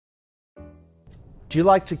Do you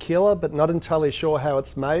like tequila but not entirely sure how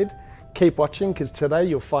it's made? Keep watching because today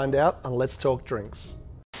you'll find out on Let's Talk Drinks.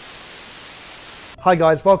 Hi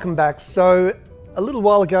guys, welcome back. So a little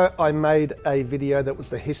while ago I made a video that was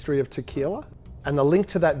the history of tequila, and the link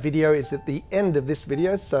to that video is at the end of this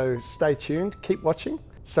video, so stay tuned, keep watching.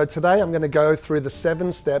 So today I'm going to go through the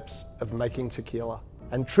 7 steps of making tequila.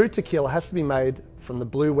 And true tequila has to be made from the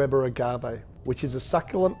blue Weber agave, which is a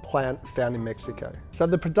succulent plant found in Mexico. So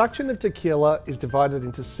the production of tequila is divided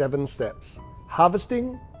into 7 steps: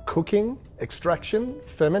 harvesting, cooking, extraction,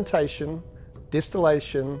 fermentation,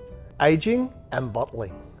 distillation, aging, and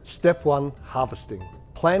bottling. Step 1, harvesting.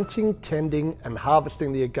 Planting, tending, and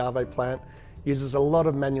harvesting the agave plant uses a lot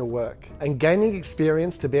of manual work, and gaining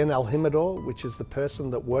experience to be an aljimador, which is the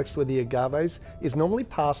person that works with the agaves, is normally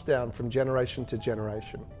passed down from generation to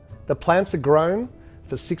generation. The plants are grown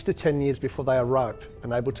for 6 to 10 years before they are ripe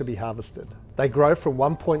and able to be harvested. They grow from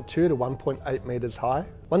 1.2 to 1.8 meters high.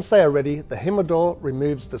 Once they are ready, the jimador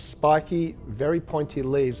removes the spiky, very pointy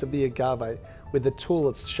leaves of the agave with a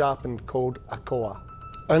tool that's sharpened called a coa.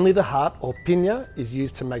 Only the heart, or piña, is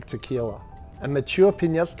used to make tequila, and mature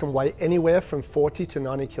piñas can weigh anywhere from 40 to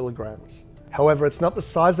 90 kilograms. However, it's not the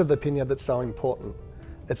size of the piña that's so important.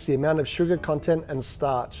 It's the amount of sugar content and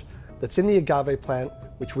starch that's in the agave plant,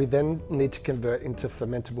 which we then need to convert into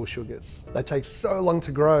fermentable sugars. They take so long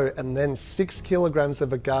to grow, and then 6 kilograms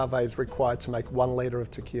of agave is required to make 1 liter of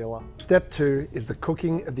tequila. Step 2 is the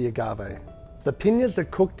cooking of the agave. The piñas are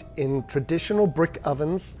cooked in traditional brick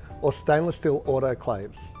ovens or stainless steel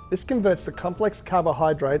autoclaves. This converts the complex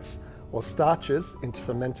carbohydrates or starches into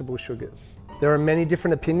fermentable sugars. There are many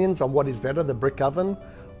different opinions on what is better, the brick oven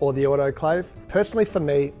or the autoclave. Personally for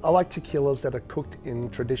me, I like tequilas that are cooked in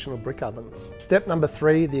traditional brick ovens. Step number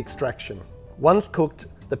 3, the extraction. Once cooked,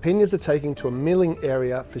 the piñas are taken to a milling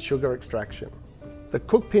area for sugar extraction. The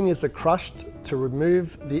cooked piñas are crushed to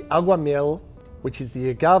remove the aguamiel, which is the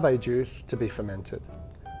agave juice, to be fermented.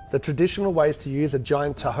 The traditional way is to use a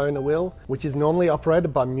giant tahona wheel, which is normally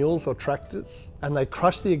operated by mules or tractors, and they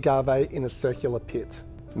crush the agave in a circular pit.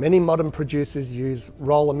 Many modern producers use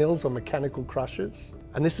roller mills or mechanical crushers,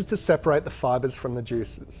 and this is to separate the fibers from the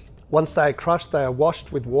juices. Once they are crushed, they are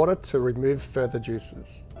washed with water to remove further juices.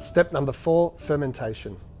 Step number 4,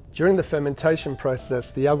 fermentation. During the fermentation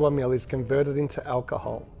process, the aguamiel is converted into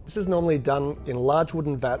alcohol. This is normally done in large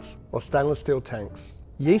wooden vats or stainless steel tanks.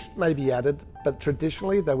 Yeast may be added, but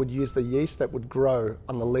traditionally they would use the yeast that would grow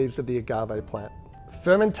on the leaves of the agave plant.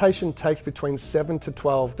 Fermentation takes between 7 to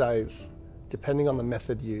 12 days, depending on the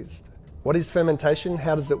method used. What is fermentation?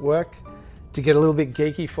 How does it work? To get a little bit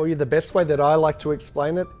geeky for you, the best way that I like to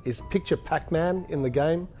explain it is picture Pac-Man in the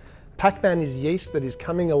game. Pac-Man is yeast that is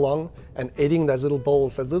coming along and eating those little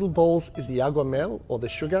balls. Those little balls is the aguamiel, or the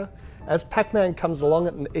sugar. As Pac-Man comes along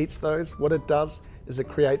and eats those, what it does is it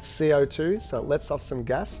creates CO2, so it lets off some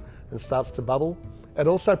gas and starts to bubble. It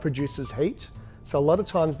also produces heat. So a lot of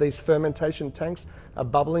times these fermentation tanks are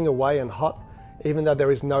bubbling away and hot, even though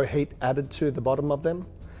there is no heat added to the bottom of them.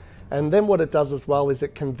 And then what it does as well is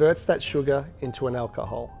it converts that sugar into an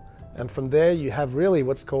alcohol. And from there you have really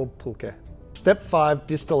what's called pulque. Step 5,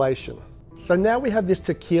 distillation. So now we have this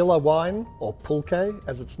tequila wine, or pulque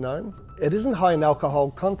as it's known. It isn't high in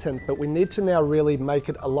alcohol content, but we need to now really make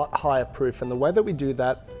it a lot higher proof. And the way that we do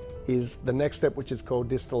that is the next step, which is called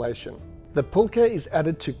distillation. The pulque is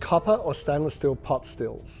added to copper or stainless steel pot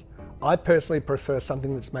stills. I personally prefer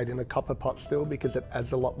something that's made in a copper pot still because it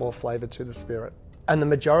adds a lot more flavor to the spirit. And the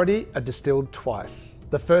majority are distilled twice.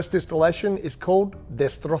 The first distillation is called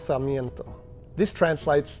destrozamiento. This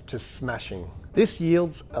translates to smashing. This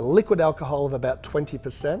yields a liquid alcohol of about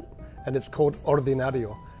 20%, and it's called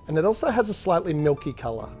ordinario. And it also has a slightly milky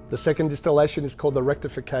color. The second distillation is called the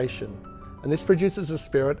rectification, and this produces a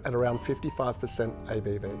spirit at around 55%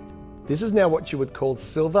 ABV. This is now what you would call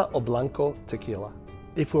silver or blanco tequila.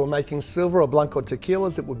 If we were making silver or blanco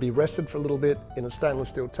tequilas, it would be rested for a little bit in a stainless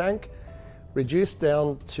steel tank, reduced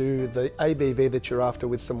down to the ABV that you're after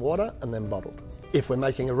with some water, and then bottled. If we're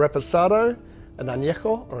making a reposado, an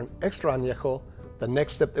añejo, or an extra añejo, the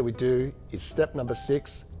next step that we do is step number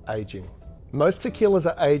 6, aging. Most tequilas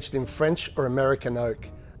are aged in French or American oak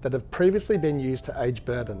that have previously been used to age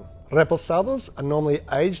bourbon. Reposados are normally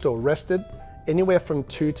aged or rested anywhere from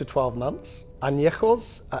 2 to 12 months.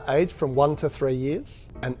 Añejos are aged from 1 to 3 years,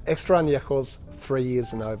 and extra añejos 3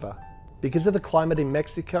 years and over. Because of the climate in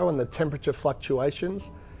Mexico and the temperature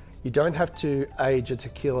fluctuations, you don't have to age a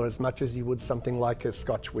tequila as much as you would something like a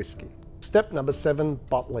Scotch whiskey. Step number 7,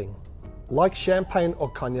 bottling. Like champagne or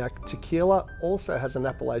cognac, tequila also has an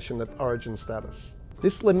appellation of origin status.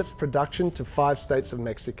 This limits production to 5 states of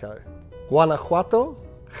Mexico: Guanajuato,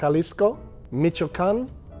 Jalisco, Michoacan,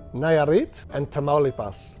 Nayarit, and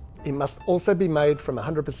Tamaulipas. It must also be made from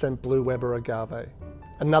 100% Blue Weber agave.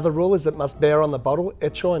 Another rule is it must bear on the bottle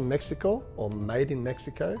Hecho in Mexico or Made in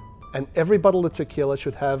Mexico. And every bottle of tequila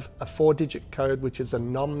should have a 4-digit code, which is a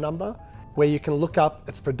NOM number, where you can look up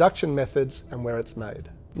its production methods and where it's made.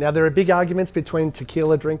 Now, there are big arguments between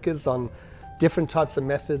tequila drinkers on different types of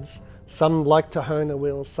methods. Some like Tahona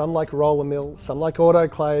wheels, some like roller mill, some like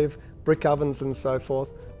autoclave, brick ovens and so forth.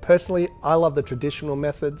 Personally, I love the traditional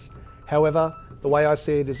methods. However, the way I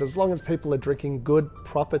see it is as long as people are drinking good,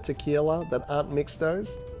 proper tequila that aren't mixtos,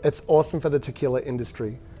 it's awesome for the tequila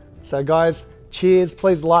industry. So guys, cheers,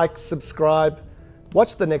 please like, subscribe,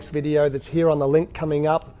 watch the next video that's here on the link coming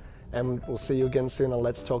up, and we'll see you again soon on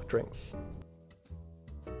Let's Talk Drinks.